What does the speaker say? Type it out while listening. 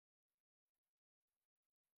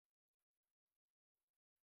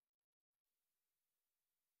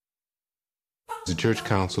The church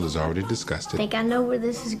council has already discussed I it. think I know where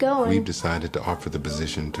this is going. We've decided to offer the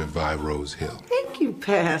position to Vi Rose Hill. Thank you,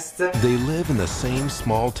 Pastor. They live in the same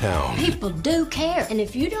small town. People do care. And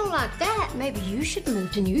if you don't like that, maybe you should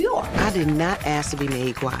move to New York. I did not ask to be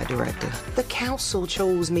made choir director. The council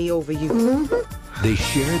chose me over you. They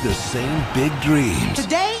share the same big dreams.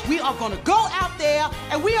 Today, we are going to go out there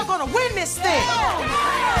and we are going to win this thing.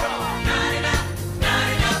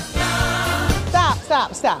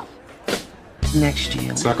 Stop. Next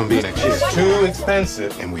year. It's not going to be next year. It's too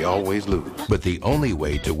expensive. And we always lose. But the only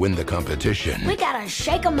way to win the competition We gotta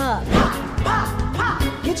shake them up.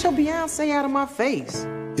 Get your Beyonce out of my face.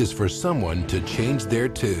 is for someone to change their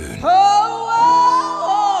tune. Are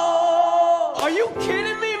you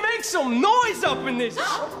kidding me? Make some noise up in this.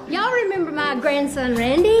 Y'all remember my grandson,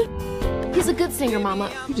 Randy? He's a good singer, Mama.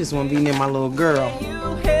 You just want to be near my little girl.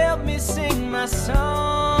 You help me sing my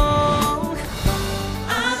song.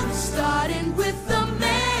 I'm starting with the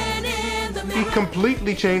man in the He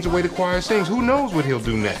completely changed the way the choir sings. Who knows what he'll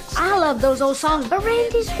do next? I love those old songs, but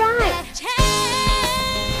Randy's right.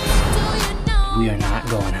 We are not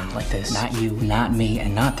going out like this. Not you, not me,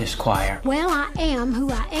 and not this choir. Well, I am who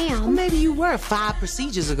I am. Maybe you were 5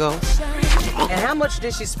 procedures ago. And how much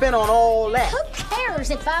did she spend on all that? Who cares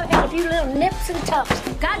if I had a few little nips and tucks?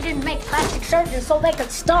 God didn't make plastic surgeons so they could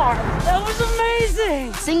starve. That was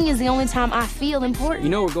amazing. Singing is the only time I feel important. You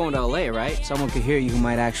know we're going to LA, right? Someone could hear you who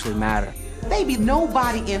might actually matter. Baby,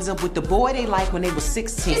 nobody ends up with the boy they like when they were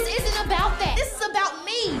 16. This isn't about that. This is about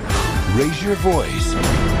me. Raise your voice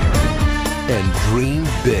and dream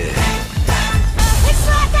big. It's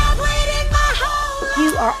like I've waited my whole life.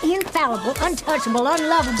 You are infallible, untouchable,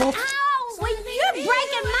 unlovable. Ow! Well, you're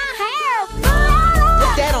breaking my hair.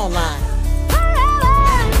 Put that online.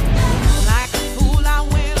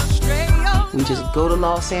 We just go to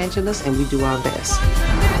Los Angeles and we do our best.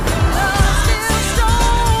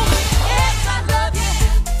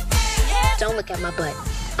 Don't look at my butt.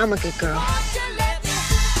 I'm a good girl.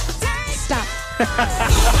 Stop.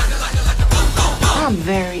 I'm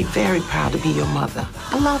very, very proud to be your mother.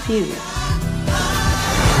 I love you.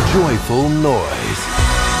 Joyful noise.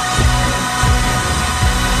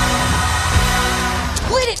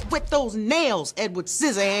 Quit it with those nails, Edward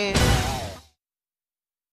Scissorhands.